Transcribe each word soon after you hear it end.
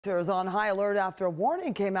Realtors on high alert after a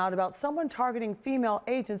warning came out about someone targeting female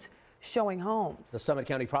agents showing homes. The Summit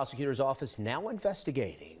County Prosecutor's Office now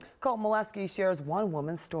investigating. Colt Molesky shares one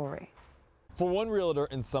woman's story. For one realtor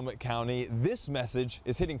in Summit County, this message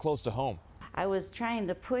is hitting close to home. I was trying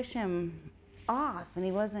to push him off and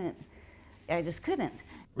he wasn't, I just couldn't.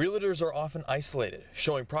 Realtors are often isolated,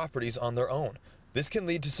 showing properties on their own. This can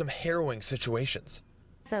lead to some harrowing situations.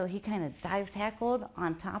 So he kind of dive tackled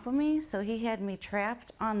on top of me, so he had me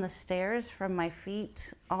trapped on the stairs from my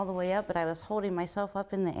feet all the way up, but I was holding myself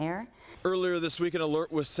up in the air. Earlier this week, an alert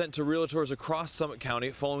was sent to realtors across Summit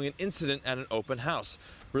County following an incident at an open house.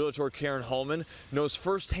 Realtor Karen Hallman knows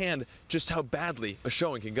firsthand just how badly a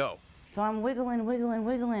showing can go. So I'm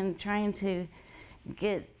wiggling, trying to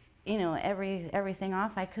get everything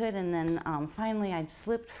off I could, and then finally I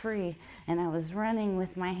slipped free and I was running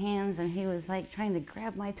with my hands and he was like trying to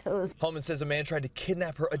grab my toes. Hallman says a man tried to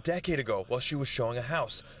kidnap her a decade ago while she was showing a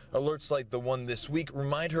house. Alerts like the one this week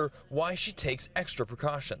remind her why she takes extra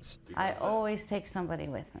precautions. I always take somebody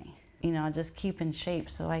with me. Just keep in shape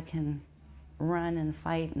so I can run and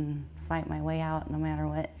fight my way out no matter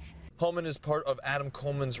what. Hallman is part of Adam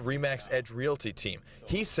Coleman's RE/MAX Edge Realty team.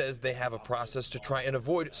 He says they have a process to try and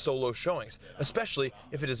avoid solo showings, especially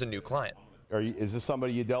if it is a new client. Is this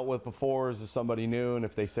somebody you dealt with before? Is this somebody new? And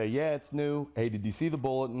if they say, yeah, it's new, hey, did you see the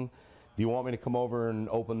bulletin? Do you want me to come over and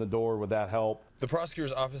open the door? Would that help? The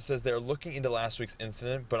prosecutor's office says they're looking into last week's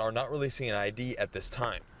incident, but are not releasing an ID at this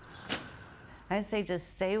time. I say just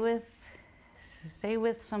stay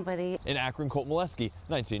with somebody. In Akron, Colt Molesky,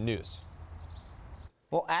 19 News.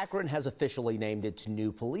 Well, Akron has officially named its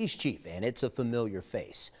new police chief, and it's a familiar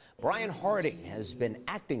face. Brian Harding has been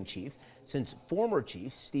acting chief since former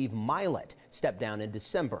chief Steve Milet stepped down in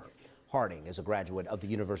December. Harding is a graduate of the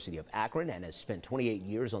University of Akron and has spent 28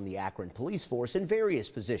 years on the Akron police force in various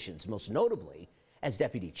positions, most notably as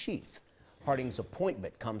deputy chief. Harding's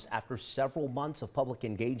appointment comes after several months of public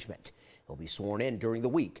engagement. He'll be sworn in during the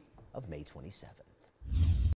week of May 27.